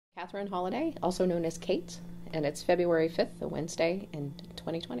Kathryn Holliday, also known as Kate, and it's February 5th, a Wednesday in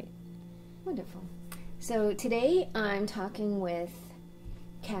 2020. Wonderful. So today I'm talking with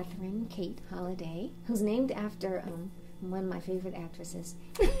Kate Holliday, who's named after one of my favorite actresses.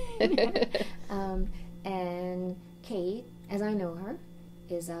 And Kate, as I know her,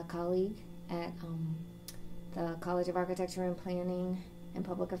 is a colleague at the College of Architecture and Planning and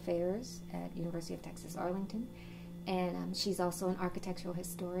Public Affairs at University of Texas, Arlington. And she's also an architectural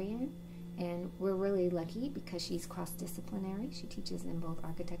historian. And we're really lucky because she's cross-disciplinary. She teaches in both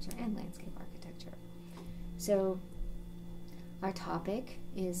architecture and landscape architecture. So our topic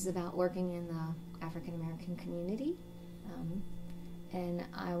is about working in the African-American community. And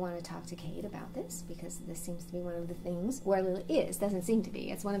I want to talk to Kate about this because this seems to be one of the things, well, it is, doesn't seem to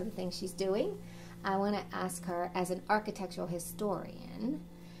be. It's one of the things she's doing. I want to ask her, as an architectural historian,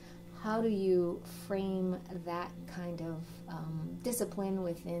 how do you frame that kind of discipline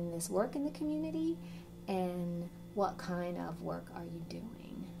within this work in the community, and what kind of work are you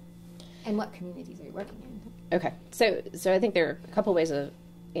doing, and what communities are you working in? Okay, so I think there are a couple ways of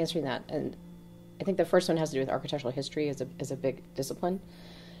answering that, and I think the first one has to do with architectural history as a big discipline,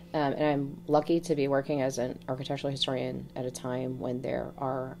 and I'm lucky to be working as an architectural historian at a time when there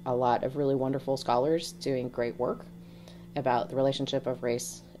are a lot of really wonderful scholars doing great work about the relationship of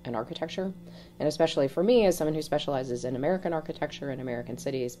race and architecture, and especially for me as someone who specializes in American architecture and American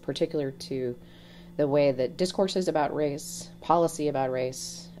cities, particular to the way that discourses about race, policy about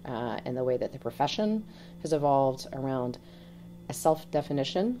race, and the way that the profession has evolved around a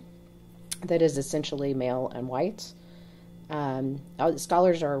self-definition that is essentially male and white.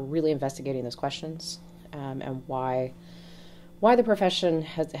 Scholars are really investigating those questions and why the profession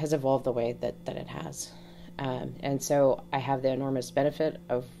has evolved the way that it has. And so I have the enormous benefit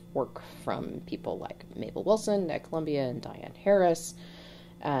of work from people like Mabel Wilson at Columbia and Diane Harris,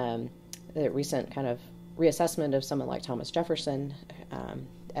 the recent kind of reassessment of someone like Thomas Jefferson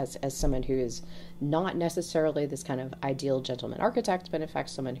as someone who is not necessarily this kind of ideal gentleman architect, but in fact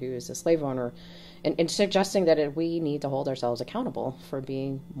someone who is a slave owner, and suggesting that we need to hold ourselves accountable for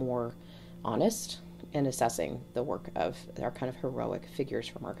being more honest in assessing the work of our kind of heroic figures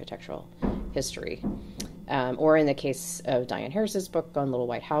from architectural history. Or in the case of Diane Harris's book on Little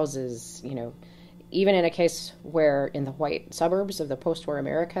White Houses, even in a case where in the white suburbs of the post-war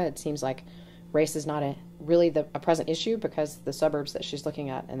America, it seems like race is not really a present issue because the suburbs that she's looking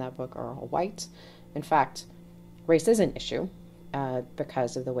at in that book are all white. In fact, race is an issue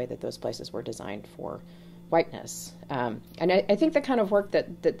because of the way that those places were designed for whiteness. And I think the kind of work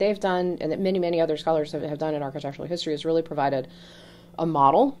that they've done and that many, many other scholars have done in architectural history has really provided a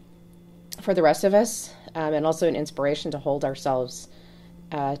model for the rest of us, and also an inspiration to hold ourselves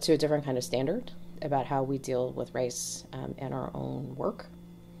to a different kind of standard about how we deal with race in our own work.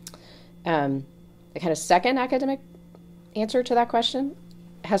 The kind of second academic answer to that question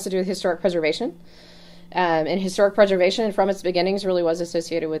has to do with historic preservation. And historic preservation from its beginnings really was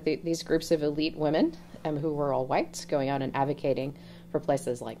associated with these groups of elite women who were all white, going out and advocating for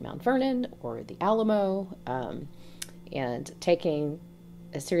places like Mount Vernon or the Alamo, and taking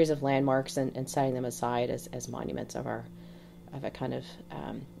a series of landmarks and setting them aside as monuments of a kind of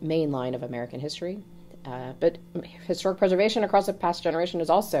main line of American history. But historic preservation across the past generation has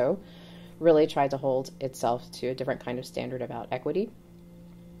also really tried to hold itself to a different kind of standard about equity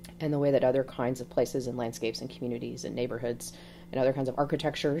and the way that other kinds of places and landscapes and communities and neighborhoods and other kinds of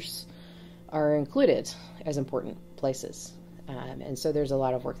architectures are included as important places. And so there's a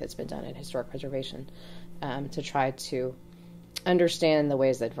lot of work that's been done in historic preservation to try to understand the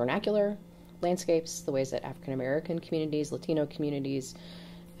ways that vernacular landscapes, the ways that African American communities, Latino communities,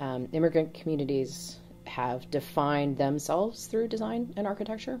 immigrant communities have defined themselves through design and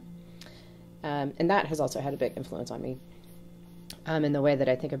architecture. And that has also had a big influence on me in the way that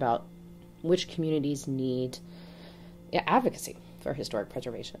I think about which communities need advocacy for historic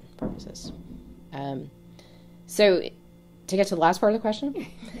preservation purposes. So to get to the last part of the question,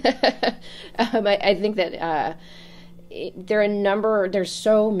 I think that there's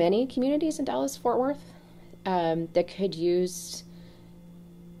so many communities in Dallas-Fort Worth that could use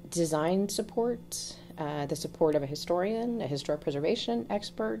design support, the support of a historian, a historic preservation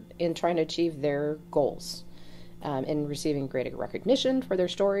expert in trying to achieve their goals, in receiving greater recognition for their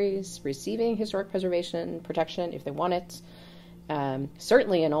stories, receiving historic preservation protection if they want it.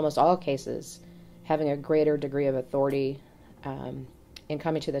 Certainly in almost all cases, having a greater degree of authority in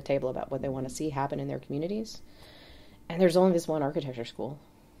coming to the table about what they want to see happen in their communities. And there's only this one architecture school,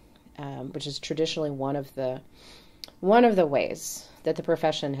 which is traditionally one of the ways that the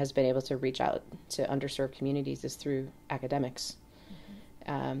profession has been able to reach out to underserved communities is through academics.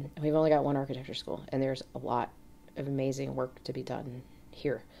 We've only got one architecture school, and there's a lot of amazing work to be done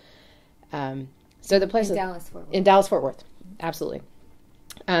here. So the place in Dallas-Fort Worth, absolutely.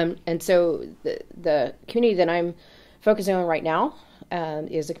 And so the community that I'm focusing on right now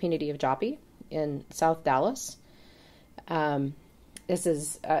is the community of Joppy in South Dallas. This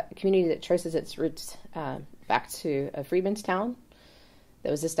is a community that traces its roots back to a freedmen's town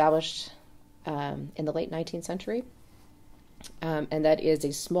that was established in the late 19th century. And that is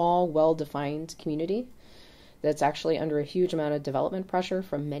a small, well-defined community that's actually under a huge amount of development pressure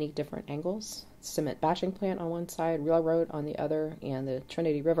from many different angles. Cement batching plant on one side, railroad on the other, and the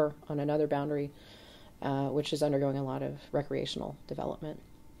Trinity River on another boundary, which is undergoing a lot of recreational development.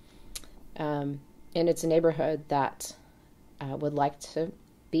 And it's a neighborhood that would like to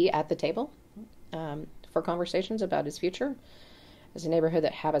be at the table for conversations about its future. It's a neighborhood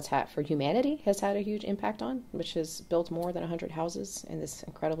that Habitat for Humanity has had a huge impact on, which has built more than 100 houses in this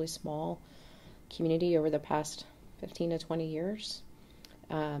incredibly small community over the past 15 to 20 years.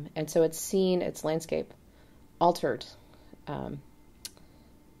 And so it's seen its landscape altered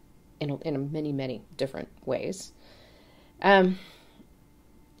in many, many different ways. And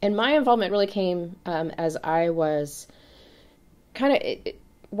my involvement really came as I was kind of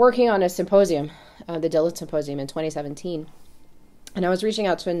working on a symposium, the Dillon Symposium in 2017. And I was reaching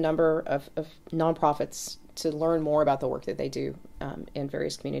out to a number of nonprofits to learn more about the work that they do in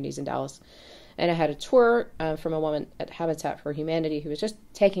various communities in Dallas. And I had a tour from a woman at Habitat for Humanity who was just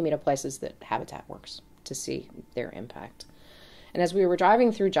taking me to places that Habitat works to see their impact. And as we were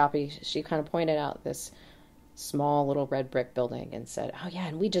driving through Joppy, she kind of pointed out this small little red brick building and said, "Oh yeah,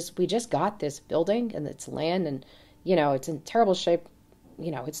 and we just got this building and it's land, and it's in terrible shape.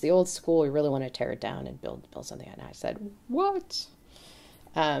 It's the old school. We really want to tear it down and build something." And I said, "What?"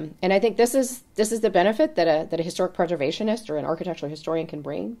 And I think this is the benefit that a historic preservationist or an architectural historian can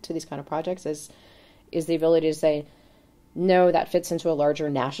bring to these kind of projects is the ability to say, no, that fits into a larger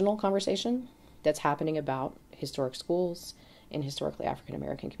national conversation that's happening about historic schools in historically African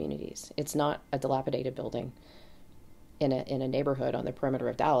American communities. It's not a dilapidated building in a neighborhood on the perimeter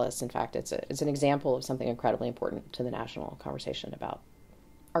of Dallas. In fact, it's an example of something incredibly important to the national conversation about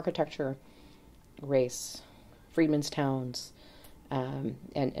architecture, race, freedmen's towns, and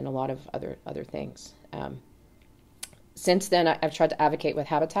a lot of other things. Since then, I've tried to advocate with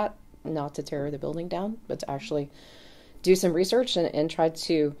Habitat not to tear the building down, but to actually do some research and try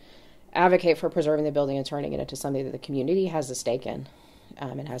to advocate for preserving the building and turning it into something that the community has a stake in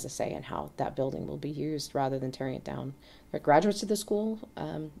and has a say in how that building will be used rather than tearing it down. There are graduates of the school,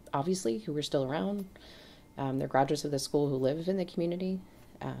 obviously, who are still around. There are graduates of the school who live in the community.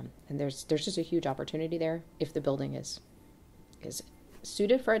 And there's just a huge opportunity there if the building is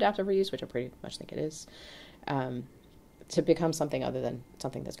suited for adaptive reuse, which I pretty much think it is, to become something other than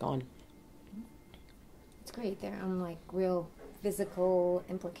something that's gone. It's great. There are real physical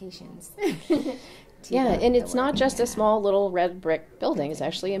implications. Yeah, and it's not just a small little red brick building. It's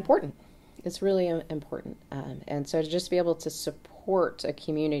actually important. It's really important. And so to just be able to support a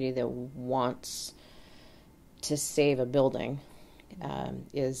community that wants to save a building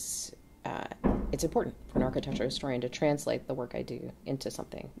it's important for an architectural historian to translate the work I do into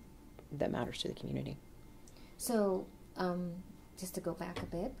something that matters to the community. So, just to go back a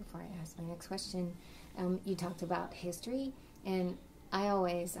bit before I ask my next question, you talked about history, and I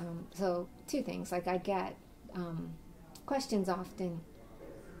always, so two things, I get questions often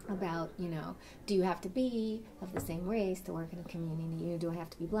about, do you have to be of the same race to work in a community? Do I have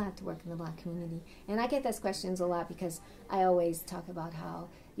to be black to work in the black community? And I get those questions a lot because I always talk about how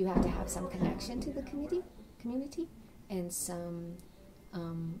you have to have some connection to the community and some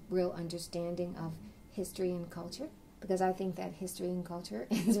real understanding of history and culture, because I think that history and culture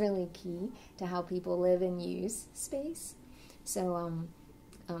is really key to how people live and use space. So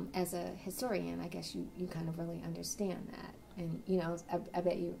as a historian, I guess you kind of really understand that. And, I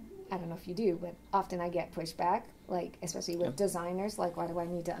bet you, I don't know if you do, but often I get pushback, especially with designers, why do I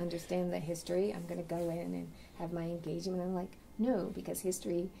need to understand the history? I'm going to go in and have my engagement. I'm like, no, because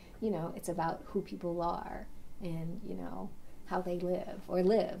history, it's about who people are and, how they live or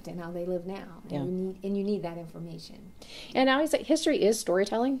lived and how they live now. And you need that information. And I always say history is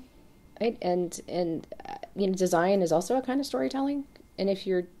storytelling, right? And design is also a kind of storytelling. And if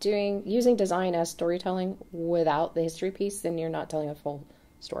you're using design as storytelling without the history piece, then you're not telling a full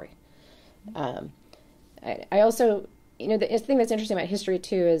story. I also, the thing that's interesting about history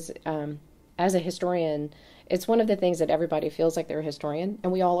too is, as a historian, it's one of the things that everybody feels like they're a historian,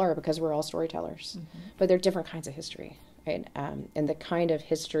 and we all are because we're all storytellers. Mm-hmm. But there are different kinds of history, right? And the kind of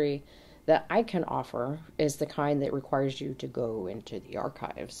history that I can offer is the kind that requires you to go into the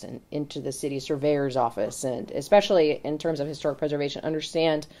archives and into the city surveyor's office, and especially in terms of historic preservation,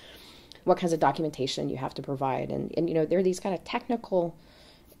 understand what kinds of documentation you have to provide. And you know, there are these kind of technical,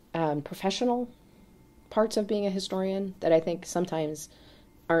 professional parts of being a historian that I think sometimes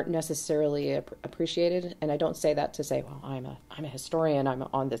aren't necessarily appreciated. And I don't say that to say, well, I'm a historian, I'm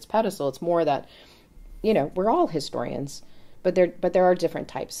on this pedestal. It's more that, you know, we're all historians, but there are different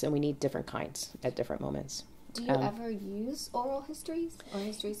types, and we need different kinds at different moments. Do you ever use oral histories or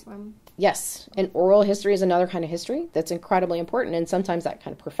histories from? Yes, and oral history is another kind of history that's incredibly important, and sometimes that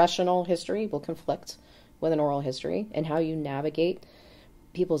kind of professional history will conflict with an oral history, and how you navigate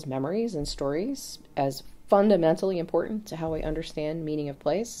people's memories and stories as fundamentally important to how we understand meaning of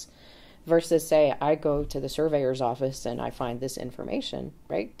place, versus, say, I go to the surveyor's office and I find this information,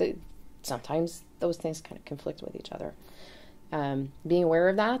 right? Sometimes those things kind of conflict with each other. Being aware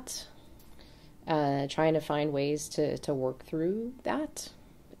of that, trying to find ways to work through that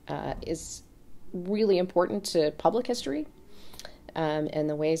is really important to public history, and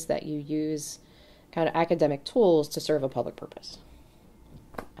the ways that you use kind of academic tools to serve a public purpose.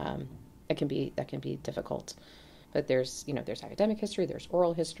 That can be difficult, but there's academic history, there's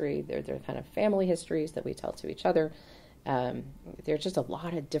oral history, there are kind of family histories that we tell to each other. There's just a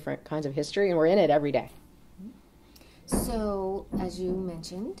lot of different kinds of history, and we're in it every day. So, as you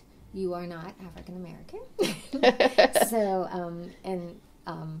mentioned, you are not African American. So,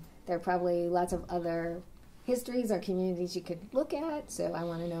 there are probably lots of other histories or communities you could look at. So, I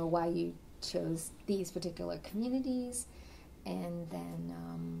want to know why you chose these particular communities, and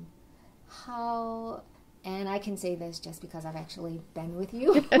then how. And I can say this just because I've actually been with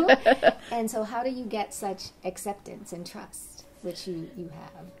you. And so, how do you get such acceptance and trust, which you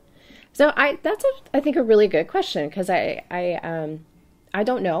have? So that's I think a really good question, because I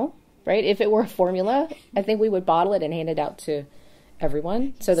don't know, right? If it were a formula, I think we would bottle it and hand it out to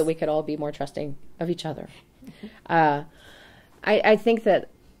everyone so that we could all be more trusting of each other. I think that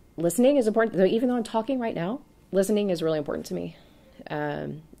listening is important. So even though I'm talking right now, listening is really important to me.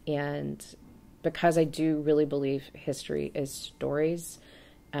 And because I do really believe history is stories,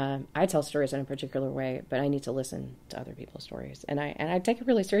 I tell stories in a particular way, but I need to listen to other people's stories. And I take it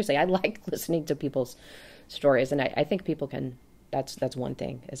really seriously. I like listening to people's stories, and I think people can, that's one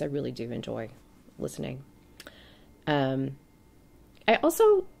thing, is I really do enjoy listening. I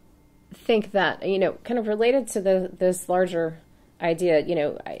also think that, you know, kind of related to this larger idea, you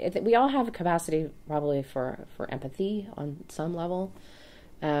know, I think we all have a capacity probably for empathy on some level.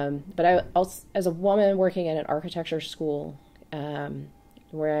 But I also, as a woman working in an architecture school,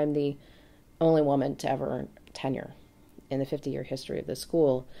 where I'm the only woman to ever earn tenure in the 50-year history of the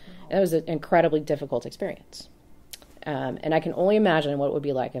school, it was an incredibly difficult experience. And I can only imagine what it would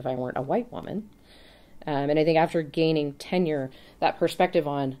be like if I weren't a white woman. And I think after gaining tenure, that perspective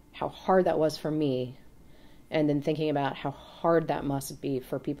on how hard that was for me, and then thinking about how hard that must be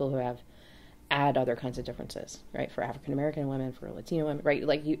for people who add other kinds of differences, right? For African American women, for Latino women, right?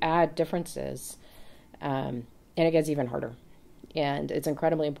 Like, you add differences, and it gets even harder. And it's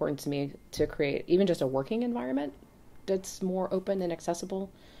incredibly important to me to create even just a working environment that's more open and accessible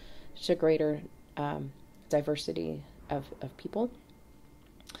to greater diversity of people.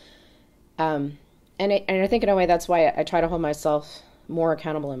 And I think in a way that's why I try to hold myself more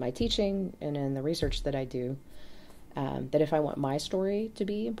accountable in my teaching and in the research that I do, that if I want my story to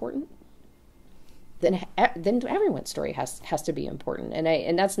be important, then everyone's story has to be important.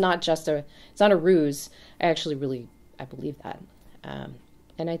 And that's not just it's not a ruse. I believe that.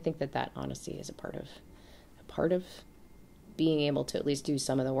 And I think that honesty is a part of being able to at least do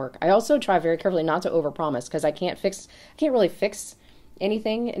some of the work. I also try very carefully not to overpromise, because I can't really fix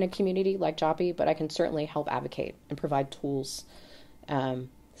anything in a community like Joppy, but I can certainly help advocate and provide tools,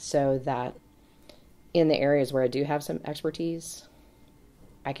 so that in the areas where I do have some expertise,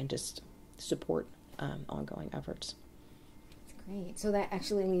 I can just support ongoing efforts. That's great. So that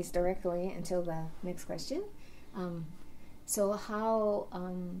actually leads directly into the next question. So how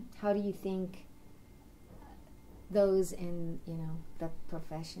do you think those in, you know, the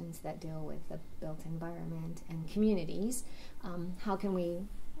professions that deal with the built environment and communities, how can we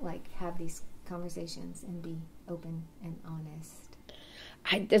have these conversations and be open and honest?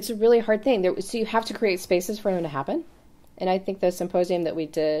 It's a really hard thing. So you have to create spaces for them to happen. And I think the symposium that we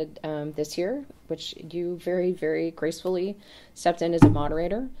did this year, which you very, very gracefully stepped in as a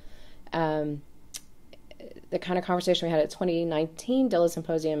moderator, the kind of conversation we had at 2019 Dillon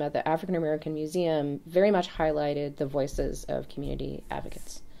Symposium at the African American Museum very much highlighted the voices of community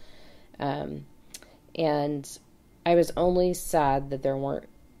advocates. And I was only sad that there weren't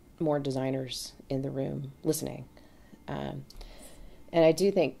more designers in the room listening. And I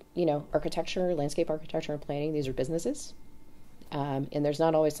do think, architecture, landscape architecture and planning, these are businesses. And there's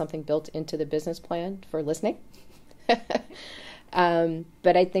not always something built into the business plan for listening.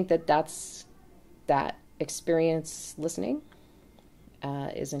 But I think that experience listening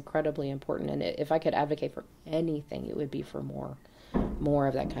is incredibly important. And if I could advocate for anything, it would be for more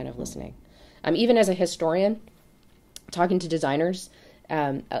of that kind of listening. Even as a historian, talking to designers,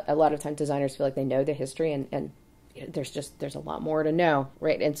 a lot of times designers feel like they know the history, and there's a lot more to know,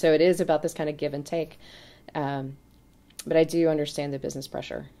 right? And so it is about this kind of give and take. But I do understand the business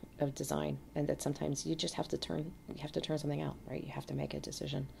pressure of design, and that sometimes you just have to turn something out, right? You have to make a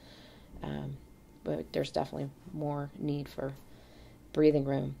decision. But there's definitely more need for breathing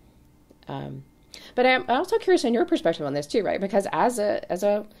room. But I'm also curious on your perspective on this too, right? Because as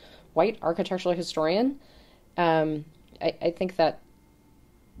a white architectural historian, I think that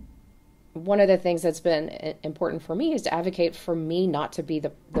one of the things that's been important for me is to advocate for me not to be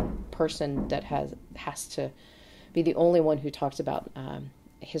the person that has to be the only one who talks about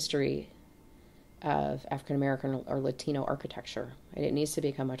history of African American or Latino architecture. And it needs to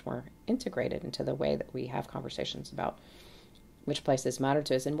become much more integrated into the way that we have conversations about which places matter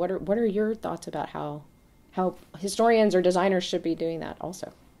to us. And what are your thoughts about how historians or designers should be doing that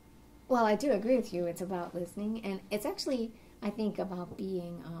also? Well, I do agree with you. It's about listening, and it's actually, I think, about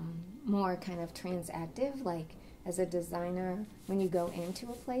being more kind of transactive, like as a designer, when you go into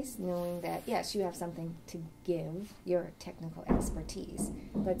a place, knowing that, yes, you have something to give, your technical expertise,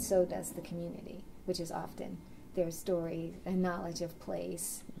 but so does the community, which is often their story and knowledge of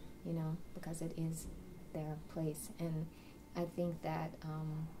place, because it is their place. And I think that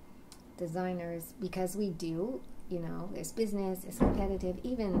designers, because we do, it's business, it's competitive,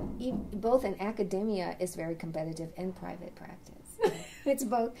 even both in academia is very competitive and private practice. It's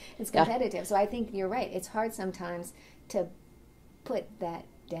both, it's competitive. Yeah. So I think you're right. It's hard sometimes to put that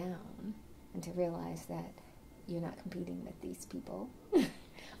down and to realize that you're not competing with these people.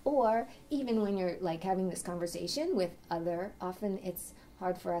 Or even when you're like having this conversation with often it's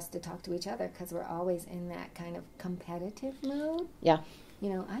hard for us to talk to each other because we're always in that kind of competitive mode. Yeah.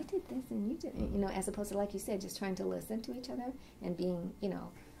 I did this and you didn't, as opposed to, like you said, just trying to listen to each other and being,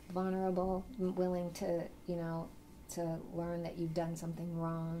 vulnerable, willing to, to learn that you've done something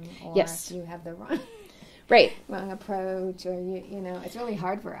wrong, or yes. you have the wrong, right, wrong approach, or it's really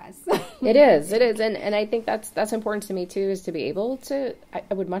hard for us. It is, and I think that's important to me too, is to be able to.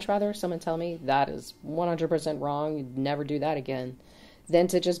 I would much rather someone tell me that is 100% wrong, you'd never do that again, than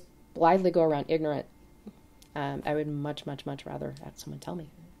to just blithely go around ignorant. I would much rather have someone tell me,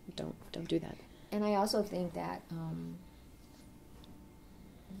 don't do that. And I also think that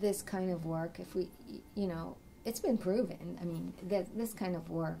this kind of work, if we, it's been proven. I mean, this kind of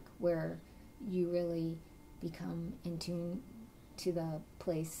work where you really become in tune to the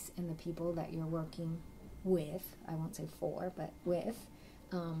place and the people that you're working with, I won't say for, but with,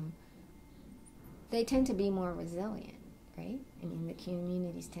 they tend to be more resilient, right? I mean, the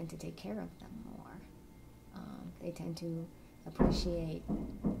communities tend to take care of them more. They tend to appreciate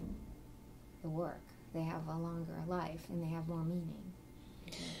the work. They have a longer life and they have more meaning.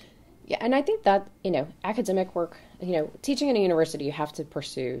 Yeah, and I think that, academic work, teaching in a university, you have to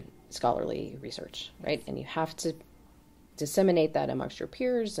pursue scholarly research, right? And you have to disseminate that amongst your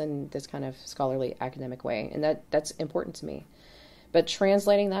peers in this kind of scholarly academic way. And that's important to me. But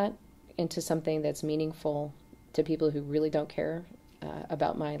translating that into something that's meaningful to people who really don't care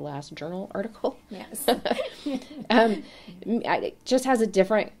about my last journal article. Yes. It just has a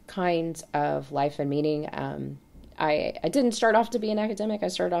different kind of life and meaning. I didn't start off to be an academic. I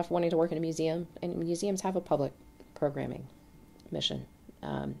started off wanting to work in a museum, and museums have a public programming mission.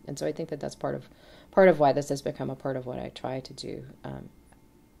 And so I think that's part of why this has become a part of what I try to do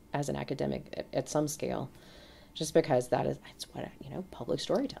as an academic at some scale. Just because that's what public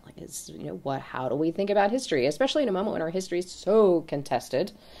storytelling is. How do we think about history, especially in a moment when our history is so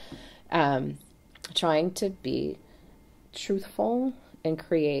contested? Trying to be truthful and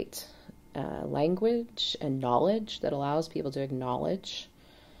create language and knowledge that allows people to acknowledge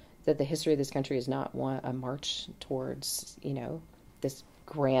that the history of this country is not a march towards this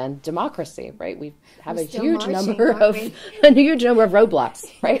grand democracy, right? We have a huge number of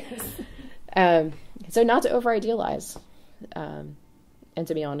roadblocks, right? So not to over-idealize, and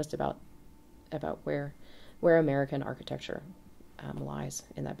to be honest about where American architecture lies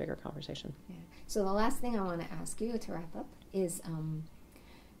in that bigger conversation. Yeah. So the last thing I want to ask you to wrap up is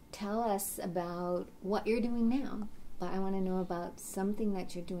tell us about what you're doing now. But I want to know about something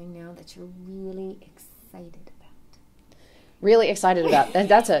that you're doing now that you're really excited about. really excited about. And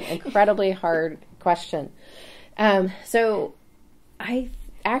that's an incredibly hard question. So I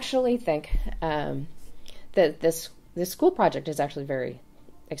actually think that this school project is actually very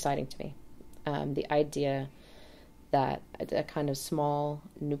exciting to me. The idea that a kind of small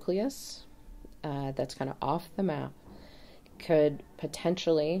nucleus that's kind of off the map could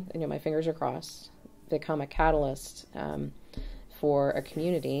potentially, my fingers are crossed, become a catalyst for a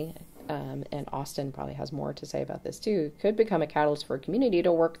community, and Austin probably has more to say about this too, could become a catalyst for a community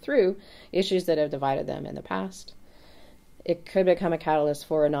to work through issues that have divided them in the past. It could become a catalyst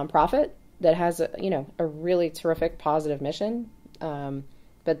for a nonprofit that has a really terrific positive mission,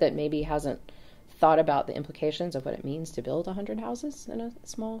 but that maybe hasn't thought about the implications of what it means to build 100 houses in a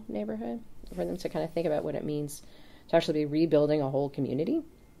small neighborhood, for them to kind of think about what it means to actually be rebuilding a whole community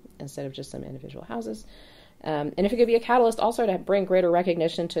instead of just some individual houses. And if it could be a catalyst also to bring greater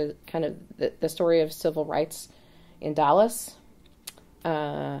recognition to kind of the story of civil rights in Dallas,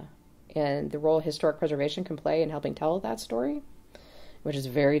 and the role historic preservation can play in helping tell that story, which is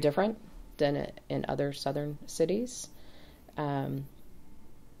very different than in other southern cities.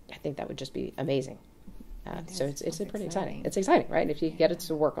 I think that would just be amazing. So it's pretty exciting. It's exciting, right? If you get it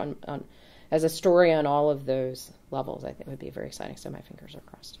to work on as a story on all of those levels, I think it would be very exciting. So my fingers are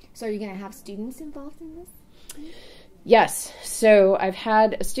crossed. So are you going to have students involved in this? Yes. So I've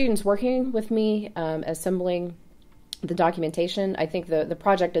had students working with me, assembling the documentation. I think the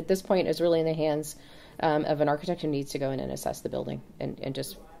project at this point is really in the hands of an architect who needs to go in and assess the building and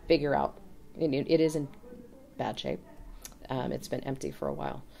just figure out. It is in bad shape. It's been empty for a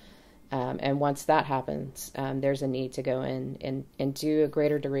while. And once that happens, there's a need to go in and do a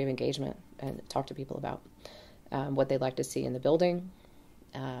greater degree of engagement and talk to people about what they'd like to see in the building.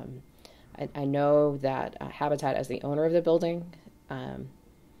 I know that Habitat, as the owner of the building,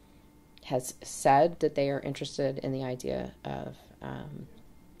 has said that they are interested in the idea of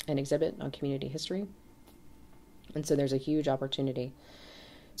an exhibit on community history. And so there's a huge opportunity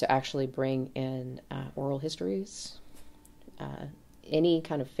to actually bring in oral histories, any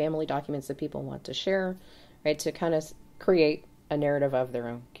kind of family documents that people want to share, right, to kind of create a narrative of their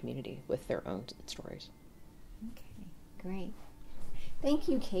own community with their own stories. Okay, great. Thank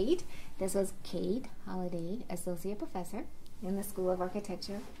you, Kate. This was Kate Holliday, Associate Professor in the School of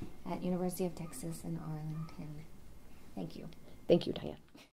Architecture at University of Texas in Arlington. Thank you. Thank you, Diane.